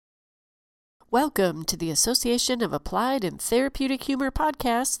Welcome to the Association of Applied and Therapeutic Humor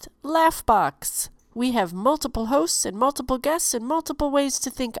podcast, Laughbox. We have multiple hosts and multiple guests and multiple ways to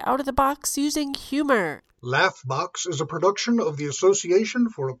think out of the box using humor. Laughbox is a production of the Association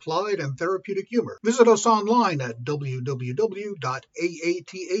for Applied and Therapeutic Humor. Visit us online at www.aath.org.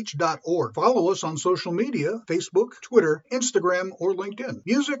 Follow us on social media, Facebook, Twitter, Instagram, or LinkedIn.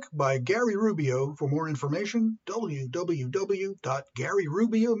 Music by Gary Rubio. For more information,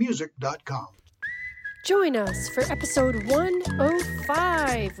 www.garyrubiomusic.com. Join us for episode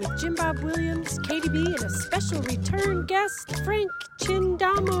 105 with Jim Bob Williams, KDB, and a special return guest, Frank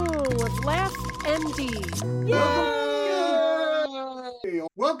Chindamo of Laugh MD. Yay!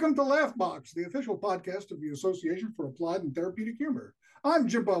 Welcome to Laughbox, the official podcast of the Association for Applied and Therapeutic Humor. I'm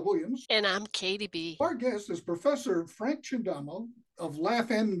Jim Bob Williams. And I'm KDB. Our guest is Professor Frank Chindamo of Laugh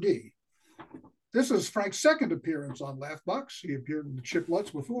MD. This is Frank's second appearance on Laughbox. He appeared in the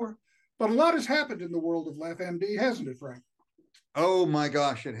Chiplettes before. But a lot has happened in the world of Laugh MD, hasn't it, Frank? Oh my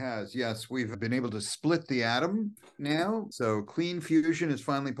gosh, it has. Yes, we've been able to split the atom now. So clean fusion is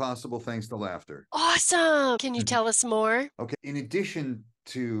finally possible thanks to laughter. Awesome. Can you tell us more? Okay. In addition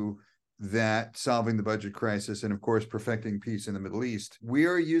to that, solving the budget crisis and, of course, perfecting peace in the Middle East, we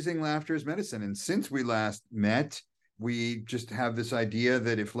are using laughter as medicine. And since we last met, we just have this idea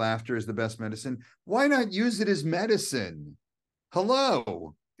that if laughter is the best medicine, why not use it as medicine?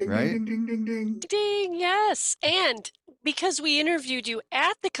 Hello. Ding, right? Ding, ding, ding, ding, ding. Ding, yes. And because we interviewed you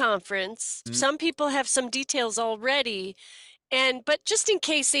at the conference, some people have some details already. But just in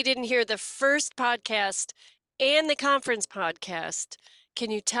case they didn't hear the first podcast and the conference podcast,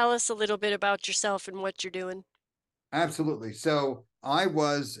 can you tell us a little bit about yourself and what you're doing? Absolutely. So I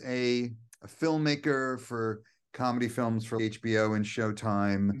was a filmmaker for comedy films for HBO and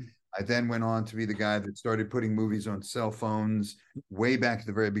Showtime. I then went on to be the guy that started putting movies on cell phones way back at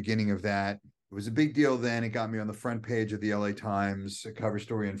the very beginning of that. It was a big deal then. It got me on the front page of the LA Times, a cover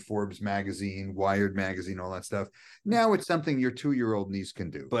story in Forbes magazine, Wired magazine, all that stuff. Now it's something your 2-year-old niece can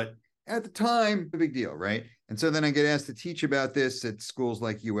do. But at the time, a big deal, right? And so then I get asked to teach about this at schools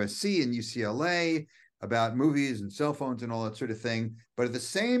like USC and UCLA about movies and cell phones and all that sort of thing. But at the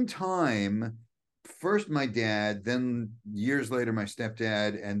same time, first my dad, then years later my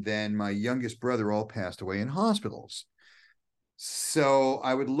stepdad, and then my youngest brother all passed away in hospitals. So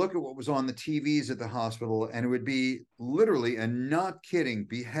I would look at what was on the TVs at the hospital, and it would be literally, and not kidding,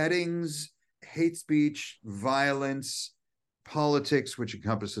 beheadings, hate speech, violence, politics, which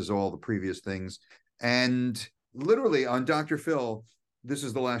encompasses all the previous things. And literally on Dr. Phil, this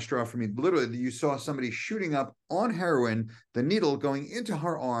is the last straw for me. Literally, you saw somebody shooting up on heroin, the needle going into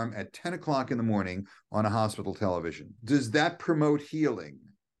her arm at 10 o'clock in the morning on a hospital television. Does that promote healing?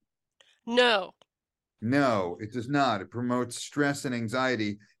 No. No, it does not. It promotes stress and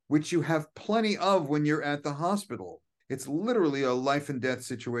anxiety, which you have plenty of when you're at the hospital. It's literally a life and death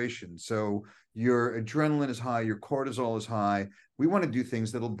situation. So your adrenaline is high, your cortisol is high. We want to do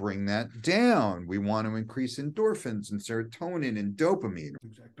things that'll bring that down. We want to increase endorphins and serotonin and dopamine.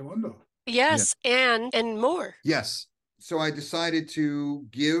 Exactly. Yes, yeah. and more. Yes. So I decided to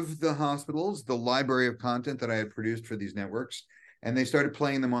give the hospitals the library of content that I had produced for these networks, and they started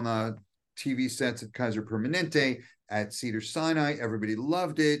playing them on the TV sets at Kaiser Permanente, at Cedars-Sinai. Everybody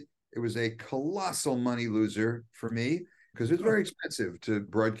loved it. It was a colossal money loser for me because it was very expensive to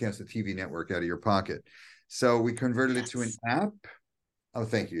broadcast a TV network out of your pocket. So we converted it to an app. Oh,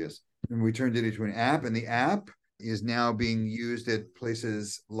 thank you. Yes. And we turned it into an app, and the app is now being used at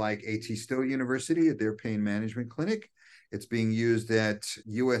places like A.T. Still University at their pain management clinic. It's being used at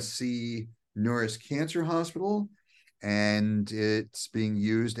USC Norris Cancer Hospital, and it's being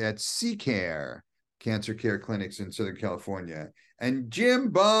used at C-Care Cancer Care Clinics in Southern California. And Jim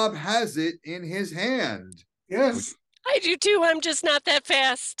Bob has it in his hand. Yes. I do too. I'm just not that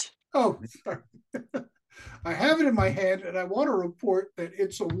fast. Oh, sorry. I have it in my hand, and I want to report that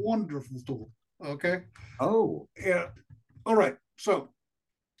it's a wonderful tool. Okay. Oh. Yeah. All right. So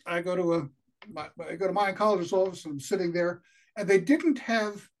I go to my oncologist's office, and I'm sitting there, and they didn't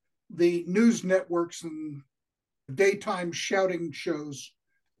have the news networks and daytime shouting shows.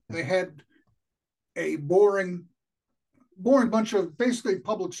 They had a boring bunch of basically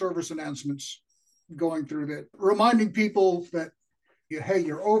public service announcements going through that, reminding people that, hey,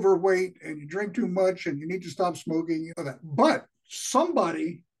 you're overweight and you drink too much and you need to stop smoking. You know that. But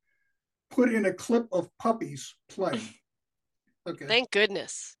somebody put in a clip of puppies playing. Okay. Thank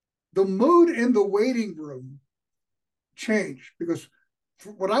goodness. The mood in the waiting room changed because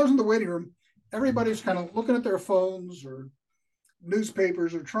when I was in the waiting room, everybody's kind of looking at their phones or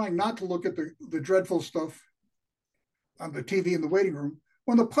newspapers or trying not to look at the dreadful stuff on the TV in the waiting room.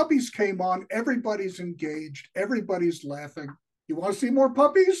 when the puppies came on, everybody's engaged, everybody's laughing. You want to see more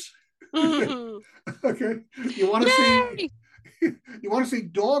puppies? Okay. You want to see Yay! you want to see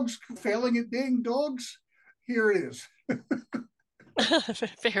dogs failing at being dogs? Here it is.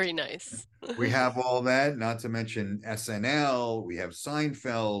 Very nice. We have all that, not to mention SNL, we have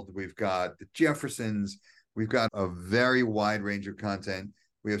Seinfeld, we've got the Jeffersons, we've got a very wide range of content.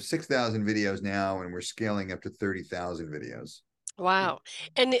 We have 6,000 videos now, and we're scaling up to 30,000 videos. Wow.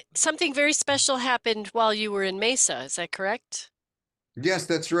 And something very special happened while you were in Mesa. Is that correct? Yes,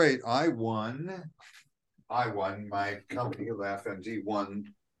 that's right. I won. My company, LaughMD, won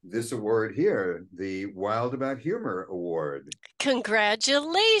this award here, the Wild About Humor Award.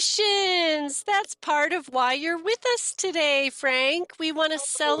 Congratulations! That's part of why you're with us today, Frank. We want to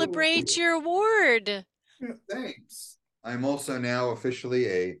celebrate your award. Thanks. I'm also now officially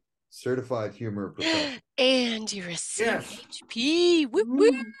a certified humor professional. And you're a Yes. CHP. Woo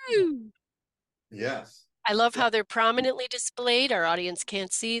woo! Yes. I love how they're prominently displayed. Our audience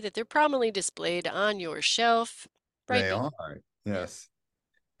can't see that they're prominently displayed on your shelf. Right. They are. Yes.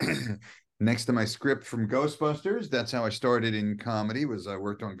 Next to my script from Ghostbusters, that's how I started in comedy. Was I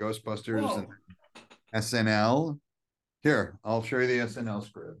worked on Ghostbusters Whoa. and SNL. Here, I'll show you the SNL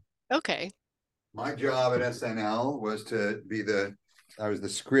script. Okay. My job at SNL was to be I was the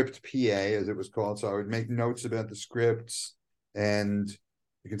script PA, as it was called. So I would make notes about the scripts, and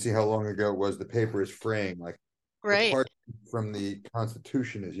you can see how long ago it was. The paper is fraying. Like the Right. part from the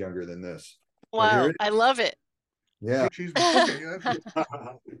Constitution is younger than this. But here Wow. it I love it. Yeah. Okay.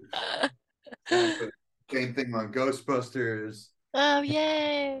 Same thing on Ghostbusters. Oh,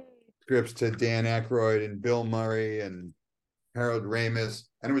 yay. Scripts to Dan Aykroyd and Bill Murray and Harold Ramis.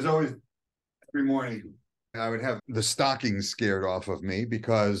 And it was always every morning I would have the stockings scared off of me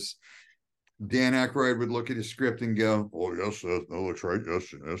because Dan Aykroyd would look at his script and go, "Oh, yes, that looks right.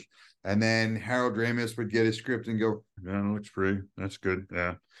 Yes, yes." And then Harold Ramis would get his script and go, "Yeah, that looks pretty. That's good.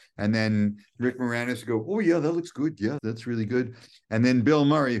 Yeah." And then Rick Moranis would go, "Oh, yeah, that looks good. Yeah, that's really good." And then Bill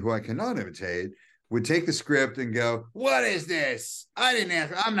Murray, who I cannot imitate, would take the script and go, "What is this? I didn't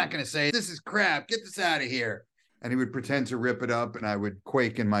ask. I'm not going to say it. This is crap. Get this out of here." And he would pretend to rip it up, and I would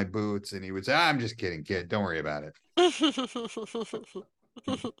quake in my boots, and he would say, "I'm just kidding, kid. Don't worry about it."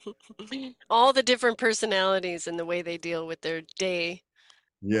 All the different personalities and the way they deal with their day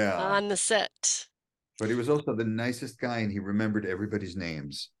Yeah. on the set. But he was also the nicest guy, and he remembered everybody's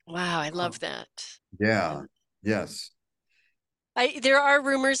names. Wow, I love that. Yeah. Yes. There are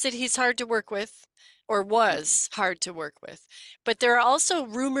rumors that he's hard to work with, or was hard to work with, but there are also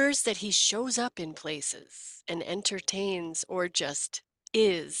rumors that he shows up in places and entertains or just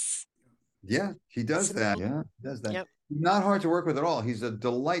is. Yeah, he does So, that. Yeah, he does that. yep. Not hard to work with at all. He's a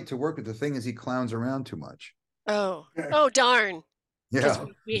delight to work with. The thing is, he clowns around too much. Oh, darn. Because Yeah.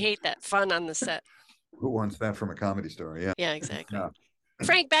 we hate that fun on the set. Who wants that from a comedy star? Yeah. Yeah, exactly. Yeah.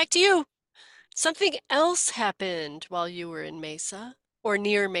 Frank, back to you. Something else happened while you were in Mesa or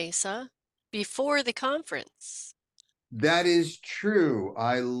near Mesa before the conference. That is true.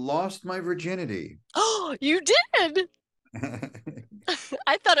 I lost my virginity. Oh, you did?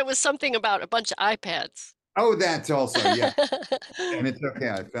 I thought it was something about a bunch of iPads. Oh, that's also, yeah. And it's okay.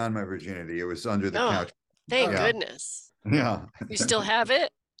 I found my virginity. It was under the couch. Thank Yeah. goodness. Yeah. You still have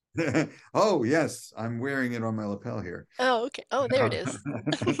it? Oh, yes. I'm wearing it on my lapel here. Oh, okay. Oh, there it is.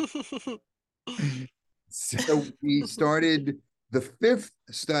 So we started the fifth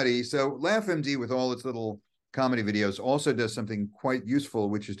study. So LaughMD, with all its little comedy videos, also does something quite useful,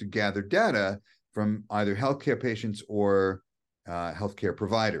 which is to gather data from either healthcare patients or healthcare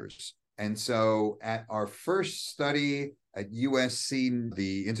providers. And so at our first study at USC,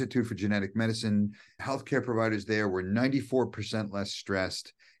 the Institute for Genetic Medicine, healthcare providers there were 94% less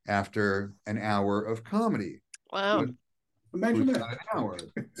stressed after an hour of comedy. Wow. Imagine that. An hour.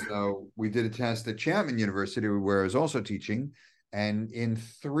 So we did a test at Chapman University, where I was also teaching, and in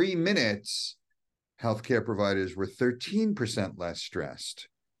 3 minutes, healthcare providers were 13% less stressed.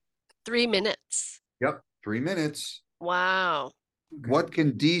 3 minutes. Yep, 3 minutes. Wow. What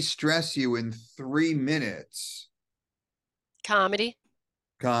can de-stress you in 3 minutes? Comedy.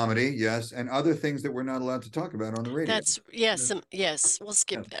 Comedy, yes, and other things that we're not allowed to talk about on the radio. That's yes, yes. We'll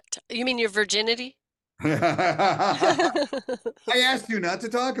skip that. You mean your virginity? I asked you not to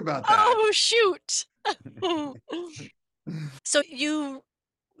talk about that. Oh, shoot. So you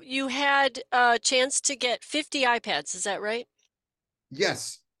had a chance to get 50 iPads, is that right?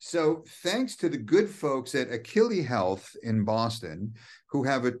 Yes. So thanks to the good folks at Achille Health in Boston, who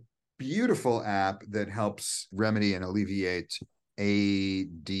have a beautiful app that helps remedy and alleviate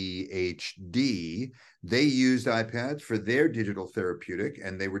ADHD, they used iPads for their digital therapeutic,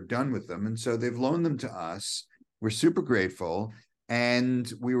 and they were done with them. And so they've loaned them to us. We're super grateful.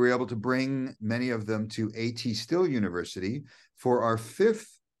 And we were able to bring many of them to A.T. Still University for our 5th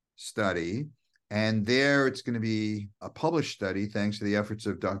study. And there it's going to be a published study, thanks to the efforts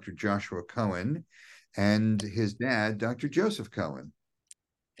of Dr. Joshua Cohen and his dad, Dr. Joseph Cohen.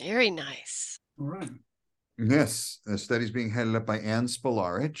 Very nice. All right. Yes, the study's being headed up by Ann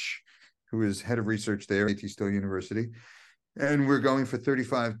Spolarich, who is head of research there at A.T. Still University. And we're going for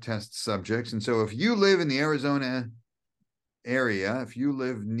 35 test subjects. And so if you live in the Arizona area, if you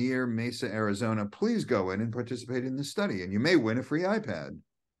live near Mesa, Arizona, please go in and participate in this study, and you may win a free iPad.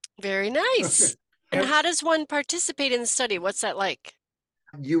 Very nice. Okay. And how does one participate in the study? What's that like?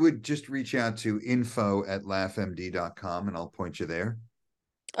 You would just reach out to info@laughmd.com and I'll point you there.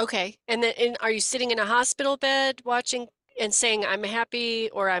 Okay. And then are you sitting in a hospital bed watching and saying, I'm happy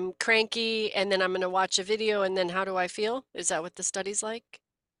or I'm cranky, and then I'm going to watch a video, and then how do I feel? Is that what the study's like?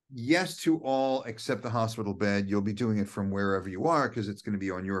 Yes to all except the hospital bed. You'll be doing it from wherever you are because it's going to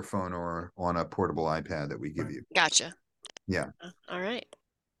be on your phone or on a portable iPad that we give you. Gotcha. Yeah. All right.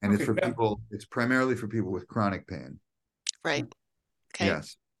 And it's Okay, for people, it's primarily for people with chronic pain. Right. Okay.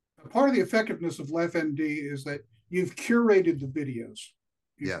 Yes. Part of the effectiveness of LaughMD is that you've curated the videos.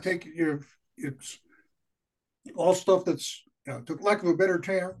 Yes. It's all stuff that's, to lack of a better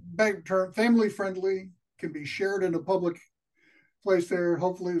term, family friendly, can be shared in a public place there.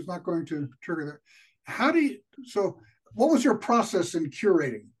 Hopefully it's not going to trigger that. So what was your process in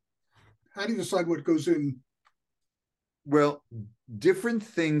curating? How do you decide what goes in? Well, different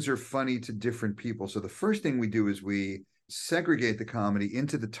things are funny to different people. So the first thing we do is we segregate the comedy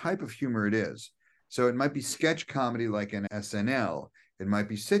into the type of humor it is. So it might be sketch comedy like an SNL. It might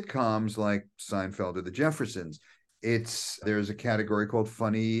be sitcoms like Seinfeld or The Jeffersons. There's a category called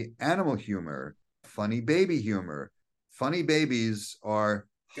funny animal humor, funny baby humor. Funny babies are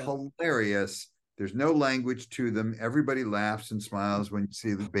hilarious. There's no language to them. Everybody laughs and smiles when you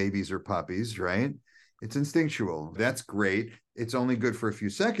see the babies or puppies, right? It's instinctual. That's great. It's only good for a few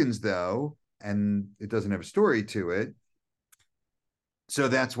seconds, though, and it doesn't have a story to it. So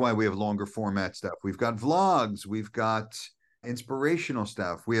that's why we have longer format stuff. We've got vlogs. We've got inspirational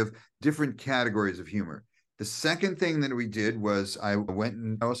stuff. We have different categories of humor. The second thing that we did was I went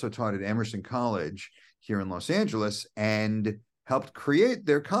and also taught at Emerson College here in Los Angeles and helped create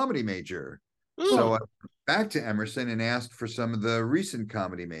their comedy major. So I went back to Emerson and asked for some of the recent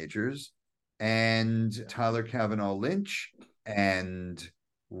comedy majors, and Tyler Cavanaugh Lynch and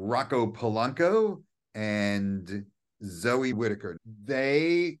Rocco Polanco and Zoe Whitaker.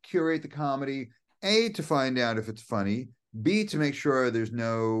 They curate the comedy, A, to find out if it's funny, B, to make sure there's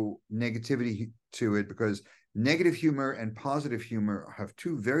no negativity to it, because negative humor and positive humor have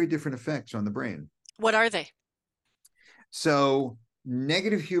two very different effects on the brain. What are they? So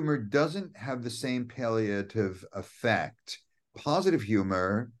negative humor doesn't have the same palliative effect. Positive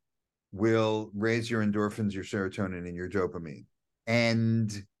humor will raise your endorphins, your serotonin, and your dopamine.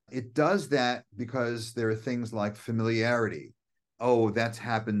 And it does that because there are things like familiarity. Oh, that's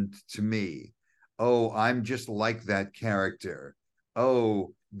happened to me. Oh, I'm just like that character.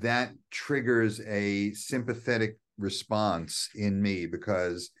 Oh, that triggers a sympathetic response in me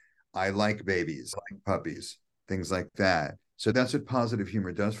because I like babies, I like puppies, things like that. So that's what positive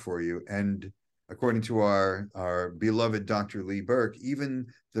humor does for you. And according to our beloved Dr. Lee Burke, even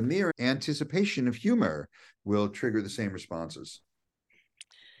the mere anticipation of humor will trigger the same responses.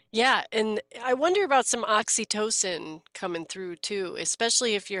 Yeah, and I wonder about some oxytocin coming through too,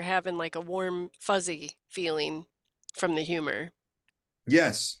 especially if you're having like a warm, fuzzy feeling from the humor.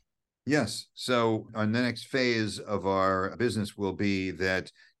 Yes. Yes. So on the next phase of our business will be that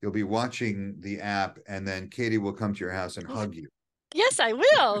you'll be watching the app and then Katie will come to your house and hug you. Yes, I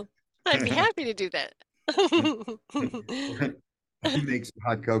will. I'd be happy to do that. Make some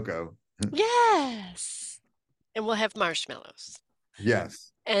hot cocoa. Yes. And we'll have marshmallows.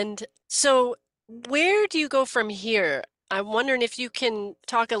 Yes. And so where do you go from here? I'm wondering if you can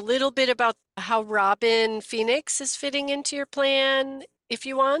talk a little bit about how Robin Phoenix is fitting into your plan, if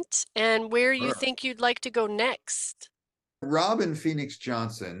you want, and where you think you'd like to go next. Robin Phoenix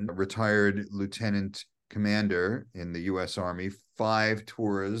Johnson, retired lieutenant commander in the U.S. Army, 5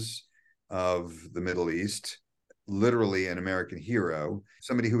 tours of the Middle East, literally an American hero,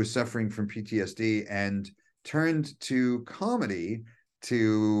 somebody who was suffering from PTSD and turned to comedy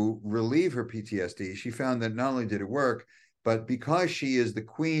to relieve her PTSD. She found that not only did it work, but because she is the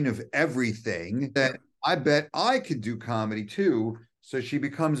queen of everything, that I bet I could do comedy too, So she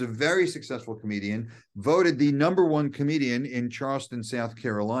becomes a very successful comedian, voted the #1 comedian in Charleston, South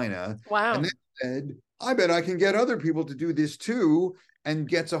Carolina. Wow. And then said, I bet I can get other people to do this too, and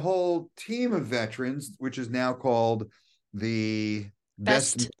gets a whole team of veterans, which is now called the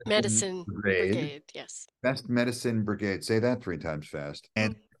Best Medicine Brigade. Yes. Best Medicine Brigade. Say that 3 times fast.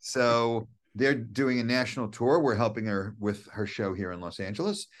 And so they're doing a national tour. We're helping her with her show here in Los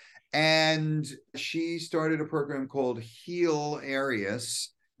Angeles. And she started a program called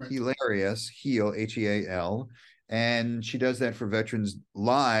Hilarious, Heal, Heal. And she does that for veterans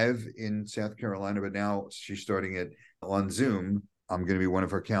live in South Carolina, but now she's starting it on Zoom. I'm going to be one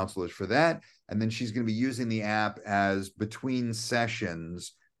of her counselors for that. And then she's going to be using the app as between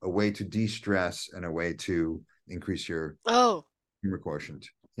sessions, a way to de-stress and a way to increase your humor quotient.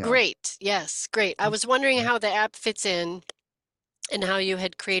 Yeah. Great. Yes, great. I was wondering how the app fits in and how you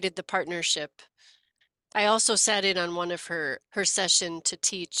had created the partnership. I also sat in on one of her session to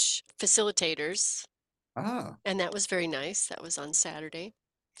teach facilitators. And that was very nice. That was on Saturday.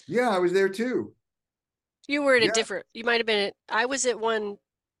 Yeah, I was there too. You were at a different, you might have been I was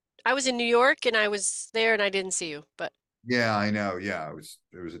in New York and I was there and I didn't see you, but. Yeah, I know. Yeah, it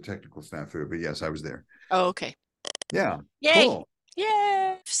was a technical snafu, but yes, I was there. Oh, okay. Yeah. Yay. Cool.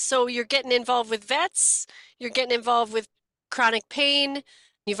 Yeah. So you're getting involved with vets, you're getting involved with chronic pain.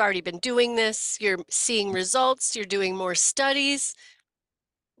 You've already been doing this. You're seeing results. You're doing more studies.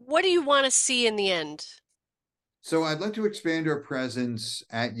 What do you want to see in the end? So I'd like to expand our presence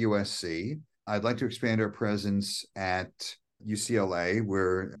at USC. I'd like to expand our presence at UCLA.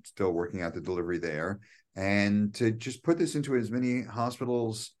 We're still working out the delivery there. And to just put this into as many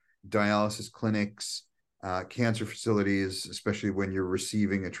hospitals, dialysis clinics, cancer facilities, especially when you're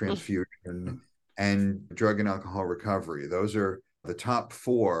receiving a transfusion, and drug and alcohol recovery. Those are the top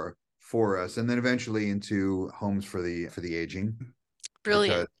 4 for us. And then eventually into homes for the aging.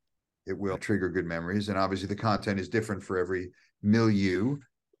 Brilliant. It will trigger good memories. And obviously the content is different for every milieu,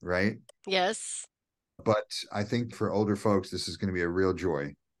 right? Yes. But I think for older folks, this is going to be a real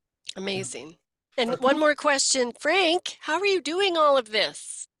joy. Amazing. And one more question, Frank, how are you doing all of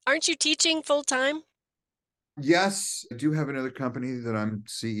this? Aren't you teaching full time? Yes, I do have another company that I'm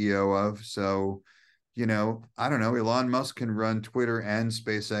CEO of. So, I don't know, Elon Musk can run Twitter and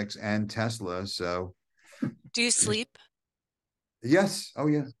SpaceX and Tesla. So do you sleep? Yes. Oh,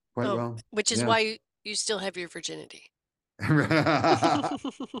 yeah. Quite well. Which is why you still have your virginity.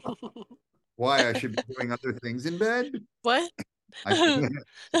 Why I should be doing other things in bed? What?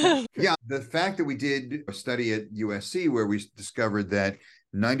 Yeah, the fact that we did a study at USC where we discovered that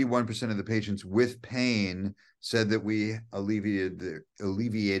 91% of the patients with pain said that we alleviated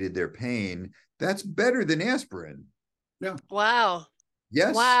their pain. That's better than aspirin. Yeah. Wow.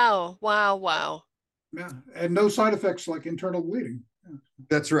 Yes. Wow. Yeah, and no side effects like internal bleeding. Yeah.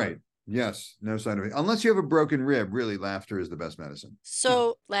 That's right. Yes, no side effects. Unless you have a broken rib, really, laughter is the best medicine.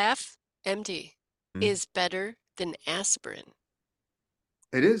 So, Laugh MD is better than aspirin.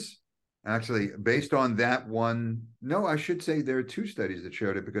 It is. Actually, based on that one, no, I should say there are 2 studies that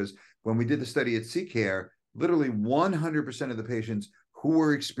showed it, because when we did the study at CCare, literally 100% of the patients who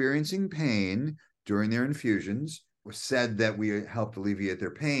were experiencing pain during their infusions said that we helped alleviate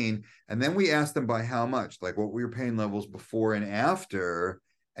their pain. And then we asked them by how much, like what were your pain levels before and after?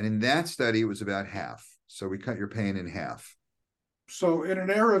 And in that study, it was about half. So we cut your pain in half. So in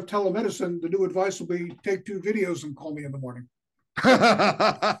an era of telemedicine, the new advice will be take 2 videos and call me in the morning.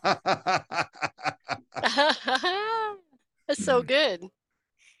 That's so good.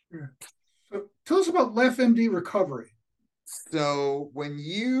 Yeah. So tell us about LeftMD recovery. So when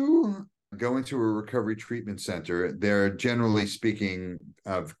you go into a recovery treatment center, they're generally speaking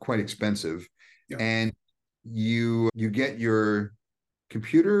quite expensive. Yeah. And you get your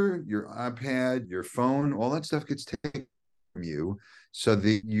computer, your iPad, your phone, all that stuff gets taken from you, so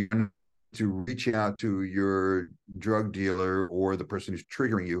that you to reach out to your drug dealer or the person who's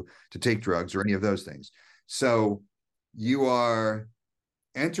triggering you to take drugs or any of those things. So you are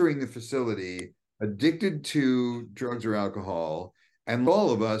entering the facility addicted to drugs or alcohol, and all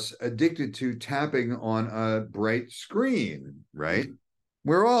of us addicted to tapping on a bright screen, right? Mm-hmm.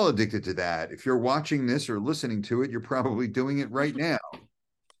 We're all addicted to that. If you're watching this or listening to it, you're probably doing it right now.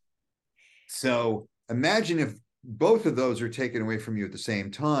 So imagine if both of those are taken away from you at the same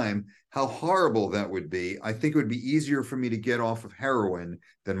time, how horrible that would be. I think it would be easier for me to get off of heroin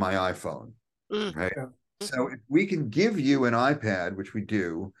than my iPhone, right? Yeah. So if we can give you an iPad, which we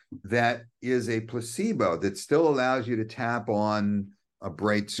do, that is a placebo that still allows you to tap on a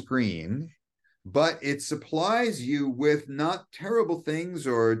bright screen, but it supplies you with not terrible things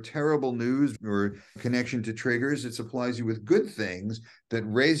or terrible news or connection to triggers. It supplies you with good things that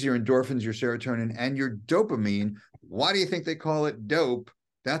raise your endorphins, your serotonin, and your dopamine. Why do you think they call it dope?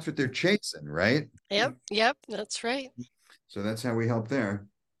 That's what they're chasing, right? Yep, that's right. So that's how we help there.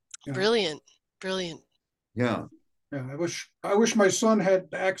 Yeah. Brilliant. Brilliant. Yeah. Yeah, I wish my son had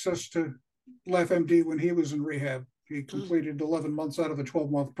access to LaugMD when he was in rehab. He completed 11 months out of a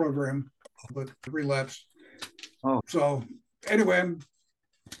 12-month program, but relapsed. Oh. So anyway,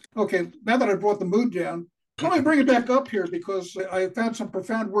 okay, now that I brought the mood down, let me bring it back up here because I found some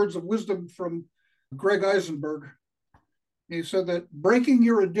profound words of wisdom from Greg Eisenberg. He said that breaking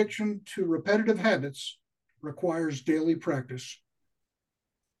your addiction to repetitive habits requires daily practice.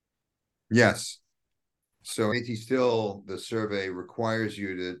 Yes. So AT Still, the survey requires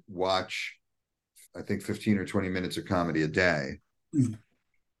you to watch, I think, 15 or 20 minutes of comedy a day.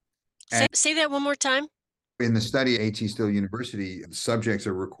 Say that one more time. In the study, AT Still University, subjects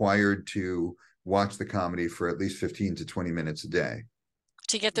are required to watch the comedy for at least 15 to 20 minutes a day.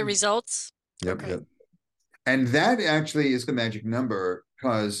 To get the results? Yep, Okay. yep. And that actually is the magic number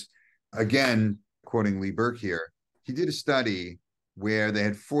because, again, quoting Lee Burke here, he did a study where they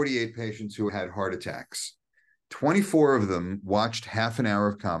had 48 patients who had heart attacks. 24 of them watched half an hour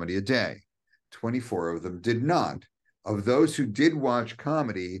of comedy a day. 24 of them did not. Of those who did watch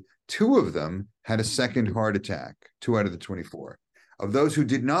comedy, 2 of them had a second heart attack, 2 out of the 24. Of those who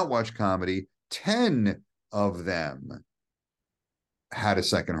did not watch comedy, 10 of them had a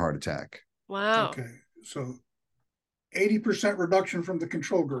second heart attack. Wow. Okay, so 80% reduction from the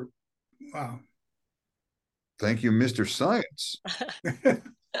control group. Wow. Thank you, Mr. Science.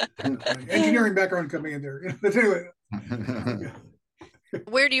 Engineering background coming in there. But anyway.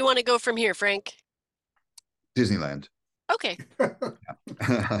 Where do you want to go from here, Frank? Disneyland. Okay.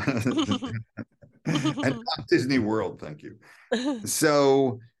 And not Disney World, thank you.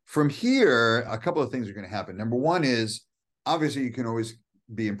 So from here, a couple of things are going to happen. Number one is, obviously, you can always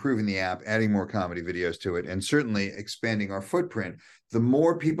be improving the app, adding more comedy videos to it, and certainly expanding our footprint. The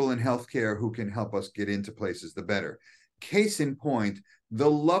more people in healthcare who can help us get into places, the better. Case in point,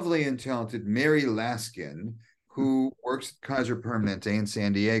 the lovely and talented Mary Laskin, who works at Kaiser Permanente in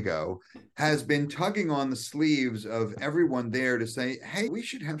San Diego, has been tugging on the sleeves of everyone there to say, hey, we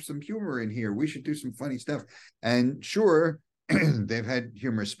should have some humor in here. We should do some funny stuff. And sure, they've had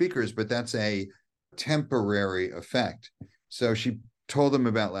humorous speakers, but that's a temporary effect. So she told them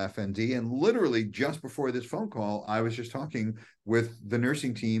about LaugMD, and literally just before this phone call, I was just talking with the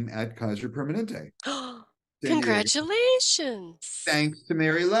nursing team at Kaiser Permanente. Congratulations. Thanks to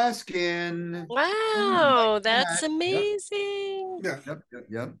Mary Laskin. Wow, that's amazing.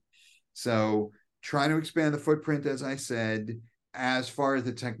 Yep. So trying to expand the footprint, as I said. As far as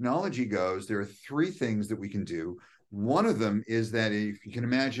the technology goes, there are 3 things that we can do. One of them is that if you can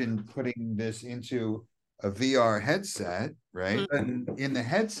imagine putting this into a VR headset, right? And in the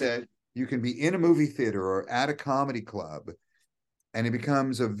headset, you can be in a movie theater or at a comedy club, and it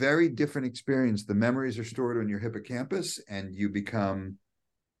becomes a very different experience. The memories are stored on your hippocampus, and you become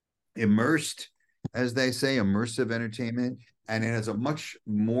immersed, as they say, immersive entertainment, and it has a much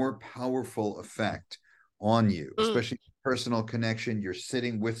more powerful effect on you, especially personal connection. You're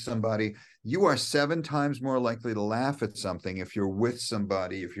sitting with somebody. You are 7 times more likely to laugh at something if you're with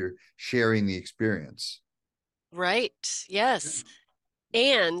somebody, if you're sharing the experience. Right. Yes.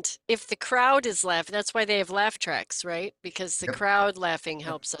 And if the crowd is laughing, that's why they have laugh tracks, right? Because the crowd laughing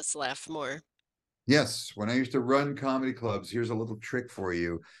helps us laugh more. Yes. When I used to run comedy clubs, here's a little trick for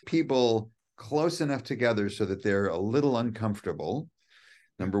you. People close enough together so that they're a little uncomfortable.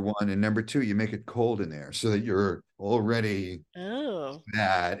 Number 1. And number 2, you make it cold in there so that you're already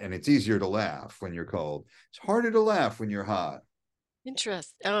that, and it's easier to laugh when you're cold. It's harder to laugh when you're hot.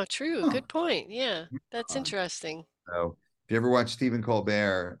 Interesting. Oh, true. Good point. Yeah, that's interesting. So if you ever watch Stephen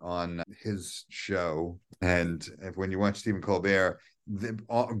Colbert on his show, and when you watch Stephen Colbert, the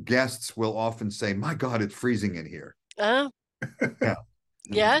guests will often say, my God, it's freezing in here. Yeah.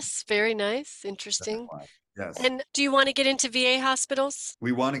 Yes, very nice. Interesting. Yes. And do you want to get into VA hospitals?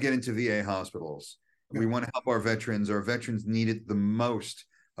 We want to get into VA hospitals. We want to help our veterans. Our veterans need it the most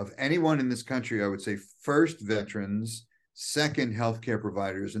of anyone in this country. I would say first veterans, second healthcare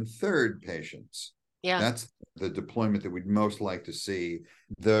providers, and third patients. Yeah. That's the deployment that we'd most like to see.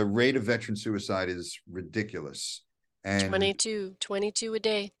 The rate of veteran suicide is ridiculous. And 22 a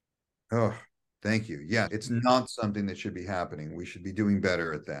day. Oh, thank you. Yeah, it's not something that should be happening. We should be doing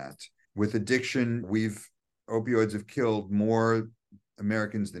better at that. With addiction, opioids have killed more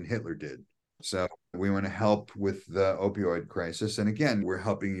Americans than Hitler did. So we want to help with the opioid crisis. And again, we're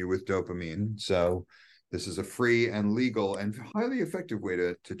helping you with dopamine. So this is a free and legal and highly effective way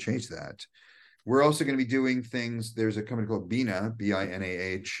to change that. We're also going to be doing things. There's a company called Bina,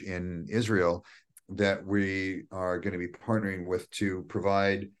 Binah, in Israel that we are going to be partnering with to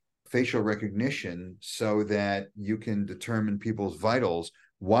provide facial recognition so that you can determine people's vitals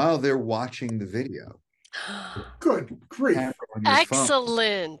while they're watching the video. Good grief. On your phone.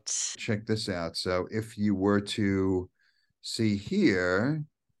 Excellent. Check this out. So if you were to see here,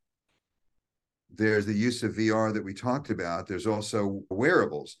 there's the use of VR that we talked about. There's also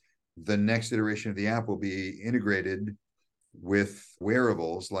wearables. The next iteration of the app will be integrated with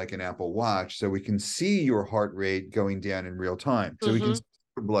wearables like an Apple Watch, so we can see your heart rate going down in real time. So we can see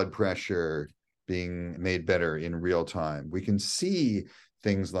your blood pressure being made better in real time. We can see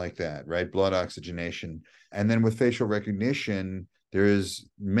things like that, right? Blood oxygenation. And then with facial recognition, there's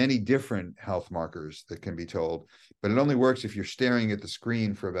many different health markers that can be told, but it only works if you're staring at the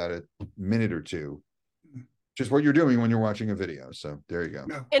screen for about a minute or two. Just what you're doing when you're watching a video. So there you go.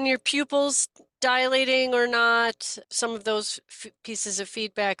 No. And your pupils dilating or not, some of those pieces of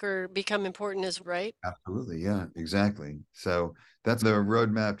feedback are become important as right. Absolutely. Yeah, exactly. So that's the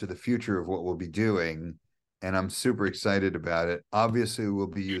roadmap to the future of what we'll be doing. And I'm super excited about it. Obviously, we'll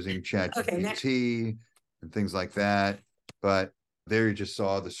be using ChatGPT and things like that. But there you just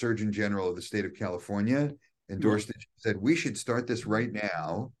saw the Surgeon General of the state of California endorsed it, said we should start this right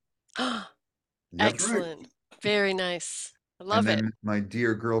now. Yep. Excellent. Very nice. I love it. My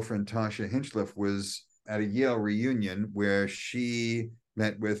dear girlfriend Tasha Hinchliff was at a Yale reunion where she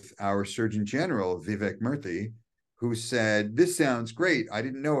met with our Surgeon General, Vivek Murthy, who said, "This sounds great. I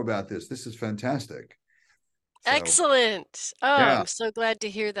didn't know about this. This is fantastic." So, excellent. Oh, yeah. I'm so glad to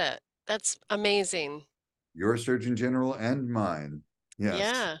hear that. That's amazing. Your Surgeon General and mine. Yes.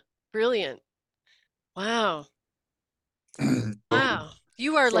 Yeah. Brilliant. Wow. Wow.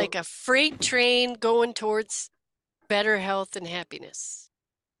 You are like a freight train going towards better health and happiness.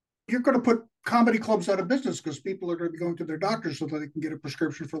 You're going to put comedy clubs out of business because people are going to be going to their doctors so that they can get a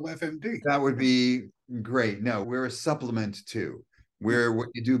prescription for LFMD. That would be great. No, we're a supplement to. We're what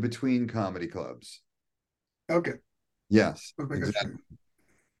you do between comedy clubs. Okay. Yes, Okay, exactly.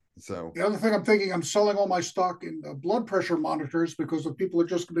 So the other thing I'm thinking, I'm selling all my stock in blood pressure monitors because if people are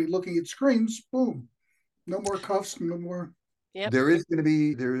just going to be looking at screens, boom, no more cuffs, no more. Yep. There is going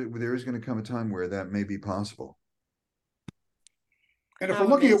to come a time where that may be possible. And if we're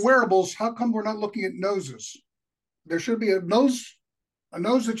looking at wearables, how come we're not looking at noses? There should be a nose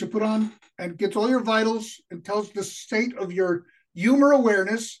that you put on and gets all your vitals and tells the state of your humor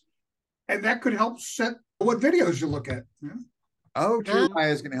awareness, and that could help set what videos you look at. Yeah. Oh, true. AI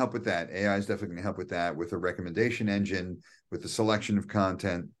is going to help with that. AI is definitely going to help with that, with a recommendation engine, with the selection of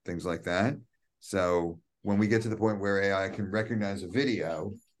content, things like that. So when we get to the point where AI can recognize a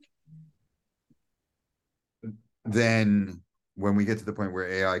video, then when we get to the point where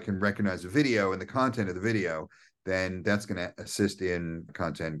AI can recognize a video and the content of the video, then that's going to assist in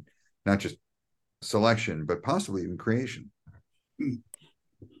content, not just selection, but possibly even creation.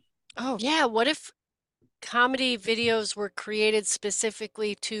 Oh, yeah. What if comedy videos were created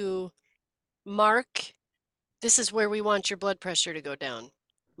specifically to mark, this is where we want your blood pressure to go down.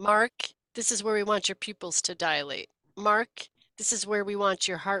 Mark, this is where we want your pupils to dilate. Mark, this is where we want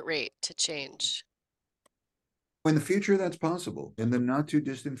your heart rate to change. In the future, that's possible. In the not too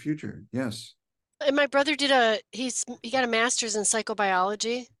distant future, yes. And my brother did he got a master's in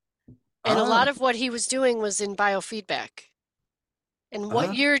psychobiology, and a lot of what he was doing was in biofeedback. And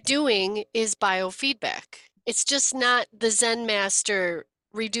what you're doing is biofeedback. It's just not the Zen master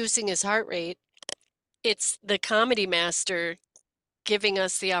reducing his heart rate. It's the comedy master giving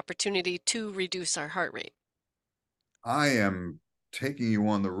us the opportunity to reduce our heart rate. I am taking you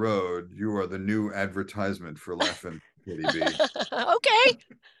on the road. You are the new advertisement for Laughing Kitty B. Okay.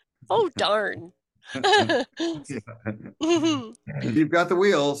 Oh, darn. You've got the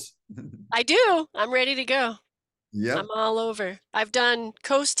wheels. I do. I'm ready to go. Yep. I'm all over. I've done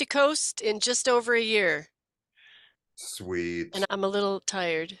coast to coast in just over a year. Sweet. And I'm a little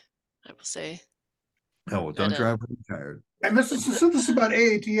tired, I will say. Oh, well, don't drive when you're tired. And this is about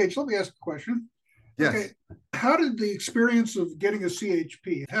AATH. Let me ask a question. Yes. Okay. How did the experience of getting a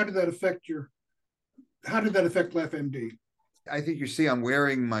CHP, how did that affect LFMD? I think you see I'm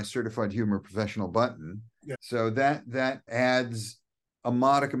wearing my certified humor professional button. Yeah. So that adds a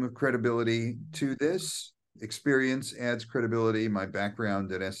modicum of credibility to this. Experience adds credibility. My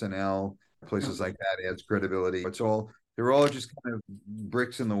background at SNL, places like that adds credibility. They're all just kind of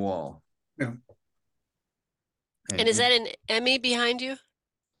bricks in the wall. Yeah. And is that an Emmy behind you?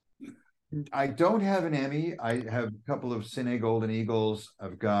 I don't have an Emmy. I have a couple of Cine Golden Eagles.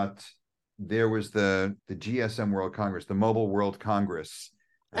 There was the GSM World Congress, the Mobile World Congress,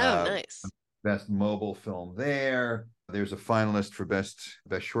 Oh, uh, nice. best mobile film there. There's a finalist for best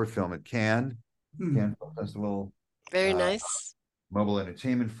short film at Cannes Film Festival, Very uh, nice. Mobile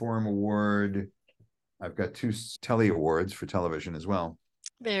Entertainment Forum Award. I've got two Telly Awards for television as well.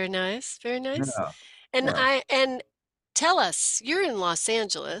 Very nice. Very nice. Yeah, And yeah. and tell us, you're in Los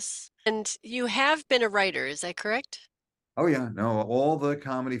Angeles and you have been a writer, is that correct? Oh yeah, no, all the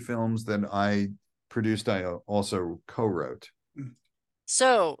comedy films that I produced, I also co-wrote.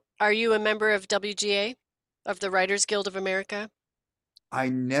 So, are you a member of WGA, of the Writers Guild of America? I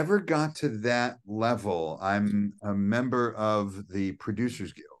never got to that level. I'm a member of the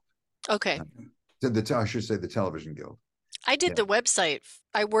Producers Guild. Okay. I should say the Television Guild. I did Yeah. the website.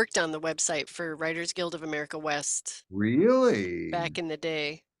 I worked on the website for Writers Guild of America West Really? back in the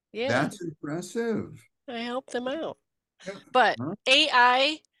day. Yeah, That's impressive. I helped them out. Yeah. But Huh?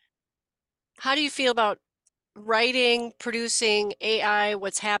 AI, how do you feel about writing, producing AI,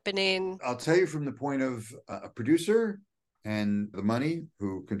 what's happening? I'll tell you from the point of a producer and the money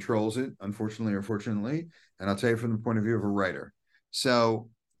who controls it, unfortunately or fortunately, and I'll tell you from the point of view of a writer. So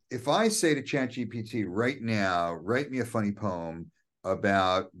if I say to ChatGPT right now, write me a funny poem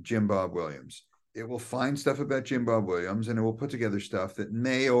about Jim Bob Williams, it will find stuff about Jim Bob Williams and it will put together stuff that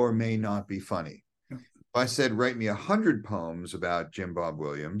may or may not be funny. Yeah. If I said, write me 100 poems about Jim Bob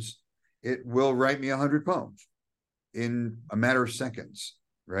Williams, it will write me 100 poems in a matter of seconds,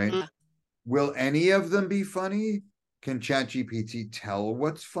 right? Mm. Will any of them be funny? Can ChatGPT tell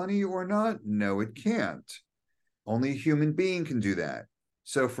what's funny or not? No, it can't. Only a human being can do that.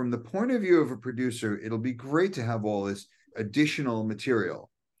 So, from the point of view of a producer, it'll be great to have all this additional material.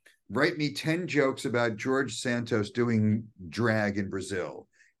 Write me 10 jokes about George Santos doing drag in Brazil.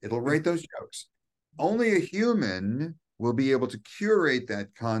 It'll write those jokes. Only a human will be able to curate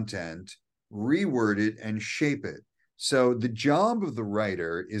that content, reword it, and shape it. So the job of the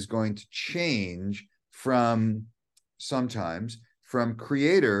writer is going to change sometimes from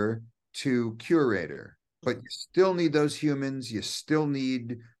creator to curator, but you still need those humans. You still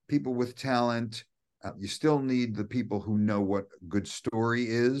need people with talent. You still need the people who know what a good story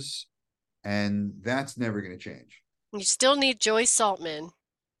is. And that's never going to change. You still need Joy Saltman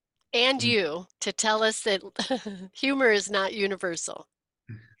and you to tell us that humor is not universal.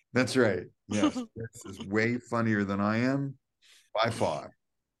 That's right. Yes. This is way funnier than I am by far.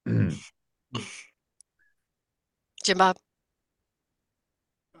 Jim Bob.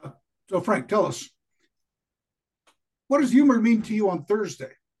 So, Frank, tell us, what does humor mean to you on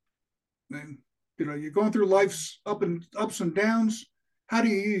Thursday? And, you're going through life's ups and downs. How do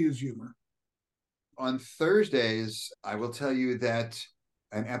you use humor? On Thursdays, I will tell you that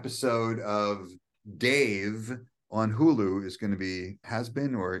an episode of Dave on Hulu has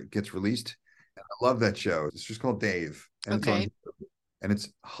been or it gets released. And I love that show. It's just called Dave. And Okay.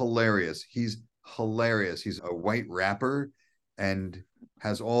 it's hilarious. He's hilarious. He's a white rapper and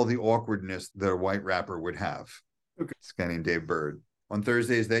has all the awkwardness that a white rapper would have. Okay. It's a guy named Dave Bird. On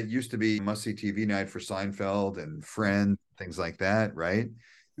Thursdays, that used to be must-see TV night for Seinfeld and Friends, things like that, right?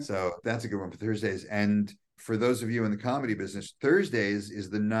 So that's a good one for Thursdays. And for those of you in the comedy business, Thursdays is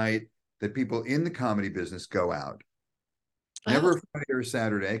the night that people in the comedy business go out. Never a Friday or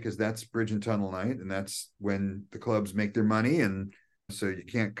Saturday, because that's Bridge and Tunnel night, and that's when the clubs make their money. And so you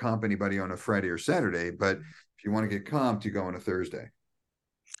can't comp anybody on a Friday or Saturday. But if you want to get comped, you go on a Thursday.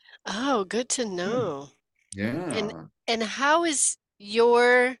 Oh, good to know. And Yeah. and how is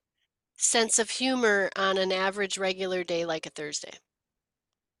your sense of humor on an average regular day like a Thursday?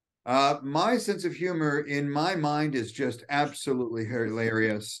 My sense of humor in my mind is just absolutely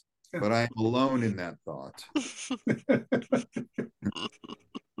hilarious, but I am alone in that thought.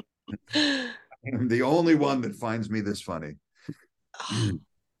 I'm the only one that finds me this funny.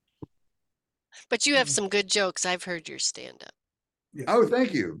 But you have some good jokes. I've heard your stand up. Yeah. Oh,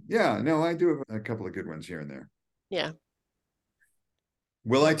 thank you. Yeah, no, I do have a couple of good ones here and there. Yeah.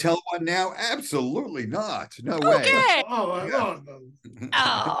 Will I tell one now? Absolutely not. No way. Okay. Oh.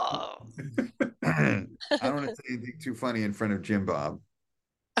 Oh. I don't want to say anything too funny in front of Jim Bob.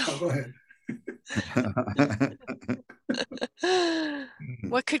 Oh, go ahead.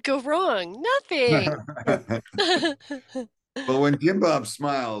 What could go wrong? Nothing. Well, when Jim Bob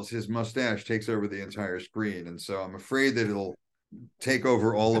smiles, his mustache takes over the entire screen. And so I'm afraid that it'll take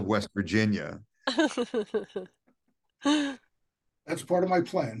over all of West Virginia. That's part of my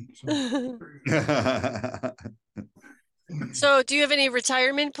plan. So, do you have any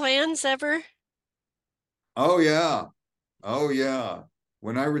retirement plans ever? Oh, yeah. Oh, yeah.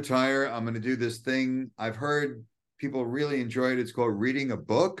 when I retire, I'm going to do this thing. I've heard people really enjoy it. It's called reading a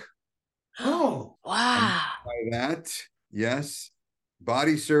book. Oh, I'm going Wow. to try that. Yes.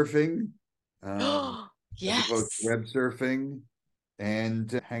 Body surfing, as opposed to Yes. web surfing,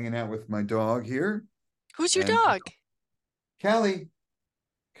 and hanging out with my dog here. Who's your And dog? Callie,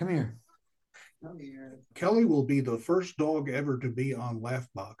 come here. Come here. Kelly will be the first dog ever to be on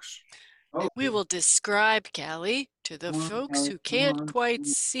Laughbox. Oh, We will describe Callie to the come on, folks Callie, who come can't on. quite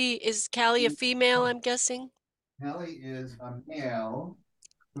see. Is Callie a female, I'm guessing? Callie is a male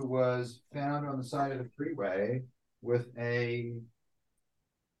who was found on the side of the freeway with a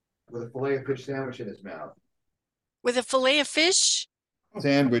fillet of fish sandwich in his mouth. With a fillet of fish?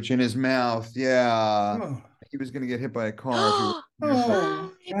 Sandwich in his mouth. Yeah. Oh, He was going to get hit by a car if he was Oh, nearby.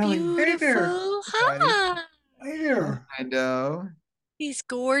 oh, hi, Callie. hey there. beautiful. Buddy. Hi. Hey there. I know. He's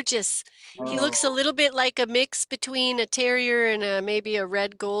gorgeous. He looks a Oh, little bit like a mix between a terrier and maybe a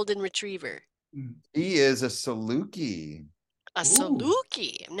red golden retriever. he is a Saluki. A Ooh.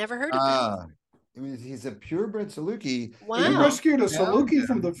 Saluki. I've never heard of him. Ah, I mean, he's a purebred Saluki. So you And Wow. rescued a found Saluki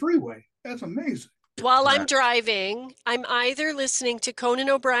from him. the freeway. That's amazing. While I'm Correct. driving, I'm either listening to Conan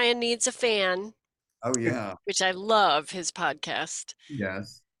O'Brien Needs a Fan, Oh, yeah. which I love his podcast,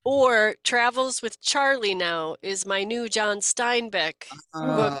 Yes. or Travels with Charlie Now is my new John Steinbeck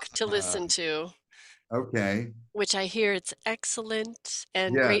Oh, book to listen to, Okay. which I hear it's excellent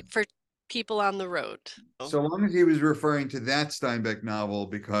and Yeah. great for people on the road. So long as he was referring to that Steinbeck novel,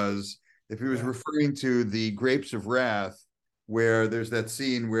 because if he was Yeah. referring to the Grapes of Wrath, where there's that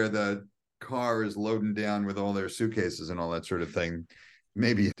scene where the car is loading down with all their suitcases and all that sort of thing,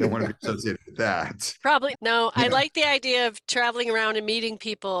 maybe you don't want to be associated with that. Probably. No, I Yeah. like the idea of traveling around and meeting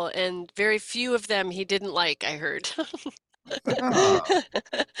people, and very few of them he didn't like, I heard. Ah,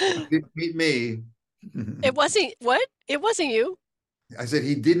 meet me. It wasn't what? It wasn't you. I said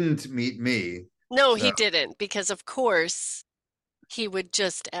he didn't meet me. No, So he didn't, because of course he would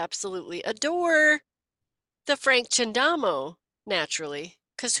just absolutely adore the Frank Chindamo, naturally.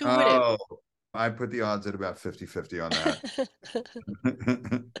 Because who wouldn't? oh, I put the odds at about 50-50 on that.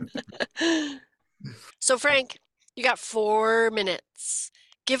 So, Frank, you got 4 minutes.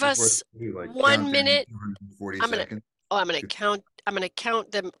 Give us Like 1 minute. 240 I'm gonna seconds. I'm gonna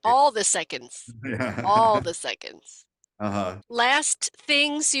count them all the seconds. All Yeah. the seconds. Uh-huh. Last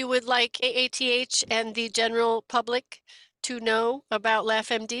things you would like AATH and the general public to know about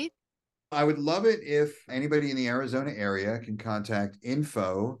LaughMD? I would love it if anybody in the Arizona area can contact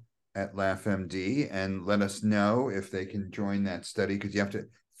info@LaughMD and let us know if they can join that study, because you have to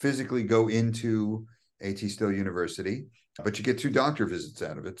physically go into AT Still University, but you get 2 doctor visits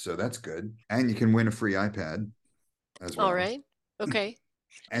out of it, so that's good. And you can win a free iPad as well. All right. Okay.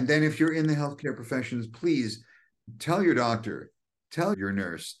 And then if you're in the healthcare professions, please tell your doctor, tell your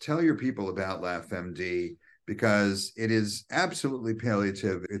nurse, tell your people about LaughMD, because it is absolutely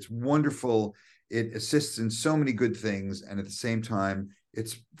palliative. It's wonderful. It assists in so many good things. And at the same time,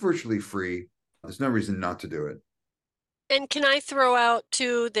 it's virtually free. There's no reason not to do it. And can I throw out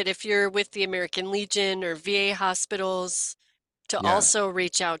too that if you're with the American Legion or VA hospitals, to Yeah. also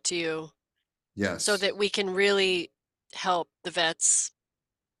reach out to you Yes. so that we can really help the vets?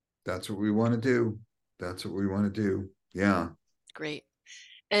 That's what we want to do. That's what we want to do. Yeah. Great.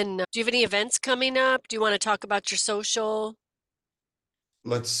 And do you have any events coming up? Do you want to talk about your social?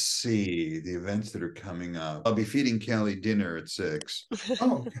 Let's see the events that are coming up. I'll be feeding Callie dinner at 6.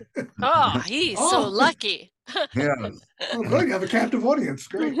 oh, Oh, he's so Oh. lucky. Yeah. oh, good. You have a captive audience.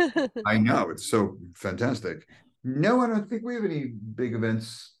 Great. I know. It's so fantastic. No, I don't think we have any big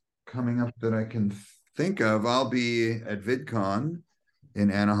events coming up that I can think of. I'll be at VidCon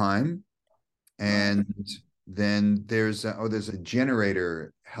in Anaheim. And then there's a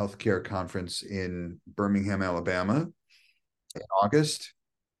Generator Healthcare Conference in Birmingham, Alabama in August.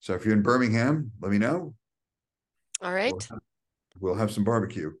 So if you're in Birmingham, let me know. All right. We'll have some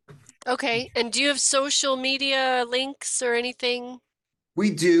barbecue. Okay. And do you have social media links or anything? We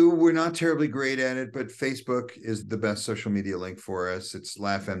do. We're not terribly great at it, but Facebook is the best social media link for us. It's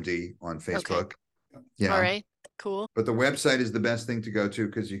LaughMD on Facebook. Yeah. All right. Cool. But the website is the best thing to go to,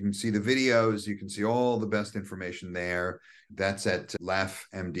 because you can see the videos, you can see all the best information there. That's at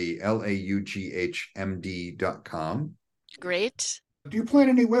LaughMD, LAUGHMD.com. Great. Do you plan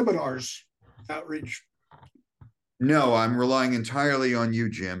any webinars, outreach? No, I'm relying entirely on you,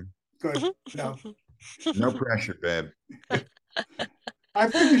 Jim. Good. No, No pressure, babe. I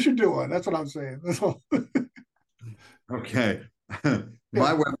think you should do one. That's what I'm saying. That's all. Okay.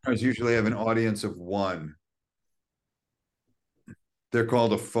 My webinars usually have an audience of 1. They're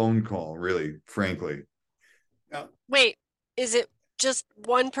called a phone call, really, frankly. Wait, just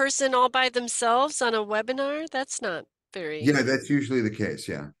one person all by themselves on a webinar? That's not very. Yeah, that's usually the case.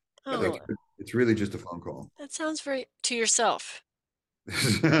 Yeah. Oh, It's really just a phone call. that sounds very to yourself.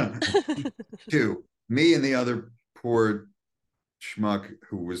 Two, me and the other poor schmuck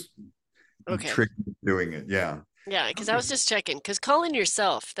who was Okay. tricked into doing it. Yeah. Yeah, because I was just checking. Because calling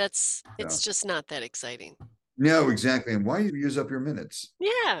yourself, it's Yeah. just not that exciting. No, exactly. And why you use up your minutes?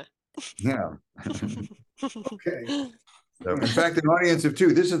 Yeah. Yeah. Okay. So, in fact, an audience of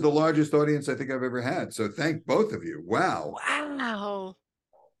two. This is the largest audience I think I've ever had. So thank both of you. Wow. Wow.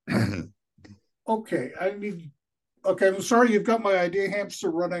 Okay. Okay. I'm sorry you've got my idea hamster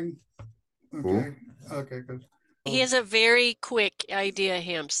running. Okay. Cool. Okay. Good. He has a very quick idea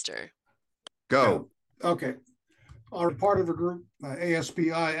hamster. Go. Okay. Are part of a group,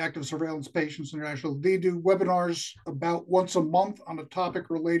 ASPI, Active Surveillance Patients International. They do webinars about once a month on a topic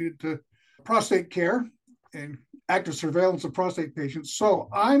related to prostate care and active surveillance of prostate patients. So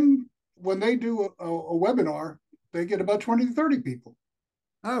when they do a webinar, they get about 20 to 30 people.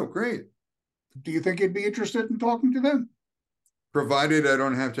 Oh, great. Do you think you'd be interested in talking to them? Provided I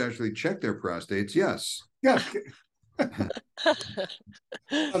don't have to actually check their prostates, yes. Yes.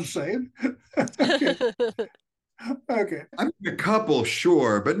 I'm saying. Okay. Okay. I mean, a couple,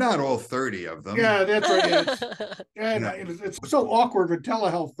 sure, but not all 30 of them. Yeah, that's right. Yeah. It's so awkward with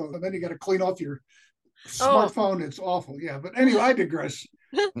telehealth, though. And then you got to clean off your smartphone. It's awful. Yeah. But anyway, I digress.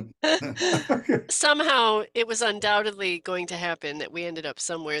 Somehow it was undoubtedly going to happen that we ended up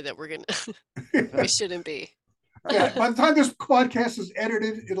somewhere that we shouldn't be. Yeah, by the time this podcast is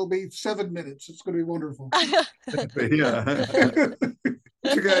edited, it'll be 7 minutes. It's going to be wonderful. Yeah.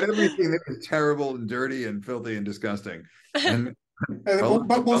 Took out everything that was terrible and dirty and filthy and disgusting.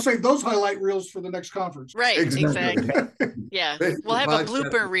 But we'll save those highlight reels for the next conference. Right, exactly. Yeah, we'll have a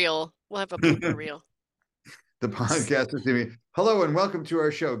blooper reel. The podcast is going to be, hello and welcome to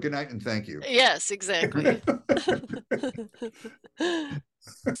our show. Good night and thank you. Yes, exactly.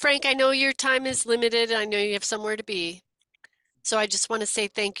 Frank, I know your time is limited. I know you have somewhere to be. So I just want to say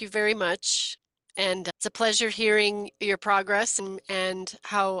thank you very much. And it's a pleasure hearing your progress and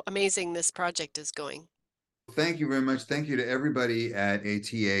how amazing this project is going. Thank you very much. Thank you to everybody at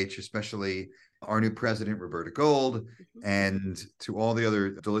ATH, especially our new president, Roberta Gold, and to all the other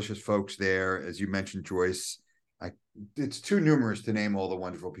delicious folks there. As you mentioned, Joyce, it's too numerous to name all the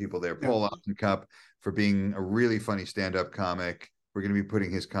wonderful people there. Yeah. Paul Ostencup for being a really funny stand-up comic. We're going to be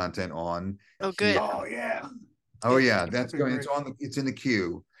putting his content on. Oh, good. Oh, yeah. Oh, yeah. That's going. It's in the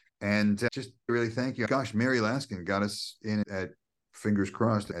queue. And just really thank you. Gosh, Mary Laskin got us in at, fingers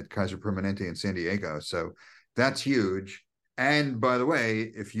crossed, at Kaiser Permanente in San Diego. So that's huge. And by the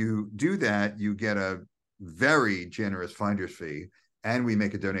way, if you do that, you get a very generous finder's fee, and we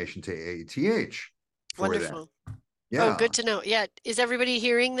make a donation to AATH. Wonderful. That. Yeah. Oh, good to know. Yeah. Is everybody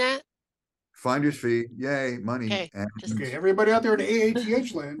hearing that? Finder's fee. Yay, money. Okay, everybody out there in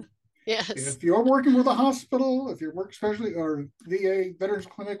AATH land. Yes. If you're working with a hospital, if you work especially or VA Veterans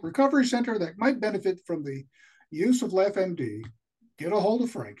Clinic Recovery Center that might benefit from the use of LaughMD, get a hold of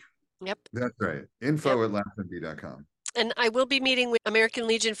Frank. Yep. That's right. Info at laughmd.com. And I will be meeting with American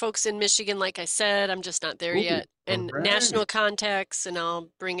Legion folks in Michigan, like I said. I'm just not there yet. And national contacts, and I'll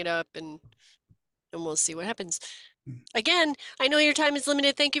bring it up and we'll see what happens. Again, I know your time is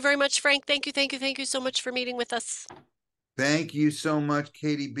limited. Thank you very much, Frank. Thank you so much for meeting with us. Thank you so much,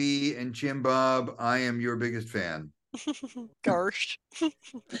 Katie B and Jim Bob. I am your biggest fan. Gosh. All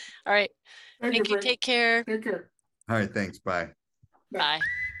right. Thank you. Take care. Take care. All right. Thanks. Bye. Bye.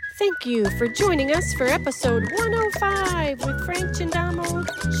 Thank you for joining us for episode 105 with Frank Chindamo,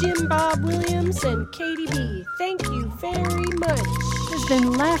 Jim Bob Williams, and Katie B. Thank you very much. This has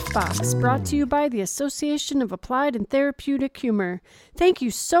been Laughbox, brought to you by the Association of Applied and Therapeutic Humor. Thank you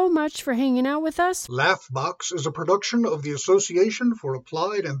so much for hanging out with us. Laughbox is a production of the Association for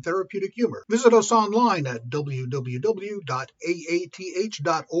Applied and Therapeutic Humor. Visit us online at www.aath.org.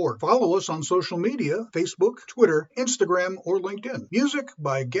 Follow us on social media, Facebook, Twitter, Instagram, or LinkedIn. Music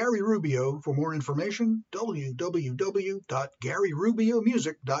by Gary Rubio. For more information,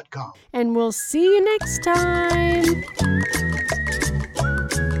 www.garyrubiomusic.com. And we'll see you next time.